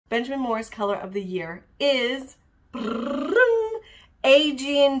Benjamin Moore's color of the year is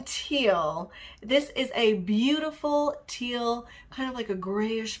Aegean teal. This is a beautiful teal, kind of like a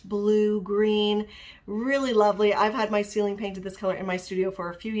grayish blue green, really lovely. I've had my ceiling painted this color in my studio for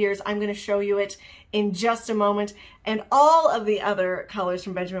a few years. I'm going to show you it in just a moment, and all of the other colors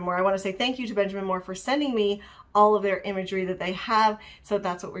from Benjamin Moore. I want to say thank you to Benjamin Moore for sending me all of their imagery that they have. So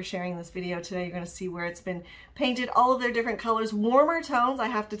that's what we're sharing in this video today. You're going to see where it's been painted, all of their different colors, warmer tones, I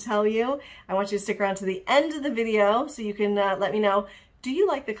have to tell you. I want you to stick around to the end of the video so you can let me know, do you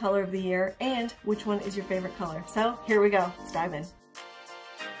like the color of the year and which one is your favorite color? So here we go, let's dive in.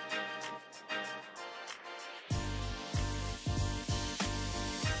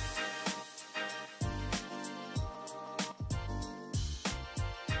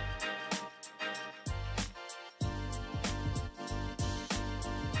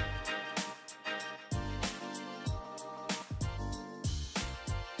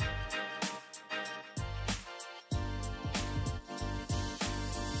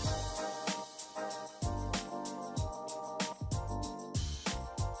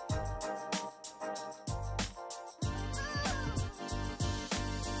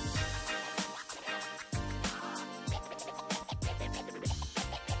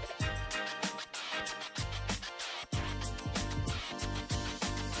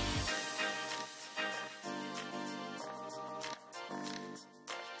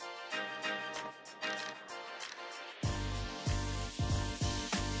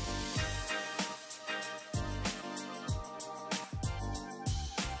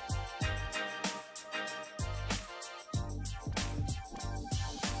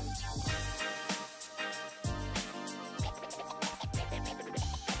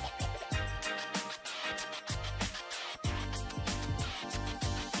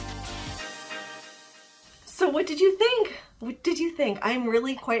 So what did you think? What did you think? I'm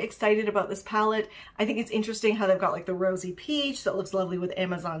really quite excited about this palette. I think it's interesting how they've got like the rosy peach that looks lovely with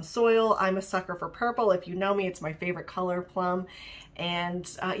Amazon soil. I'm a sucker for purple. If you know me, it's my favorite color, plum. And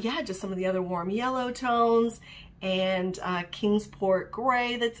yeah, just some of the other warm yellow tones and Kingsport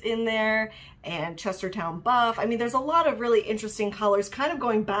gray that's in there and Chestertown buff. I mean, there's a lot of really interesting colors. Kind of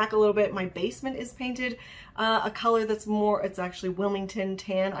going back a little bit, my basement is painted a color that's more, it's actually Wilmington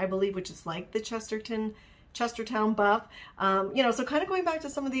tan, I believe, which is like the Chestertown buff, you know, so kind of going back to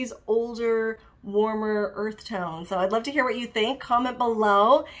some of these older, warmer earth tones. So I'd love to hear what you think. Comment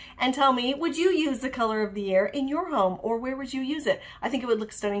below and tell me, would you use the color of the year in your home, or where would you use it? I think it would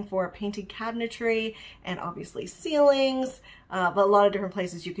look stunning for painted cabinetry and obviously ceilings, but a lot of different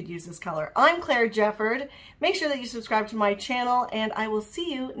places you could use this color. I'm Claire Jefford. Make sure that you subscribe to my channel, and I will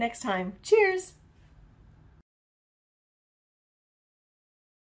see you next time. Cheers!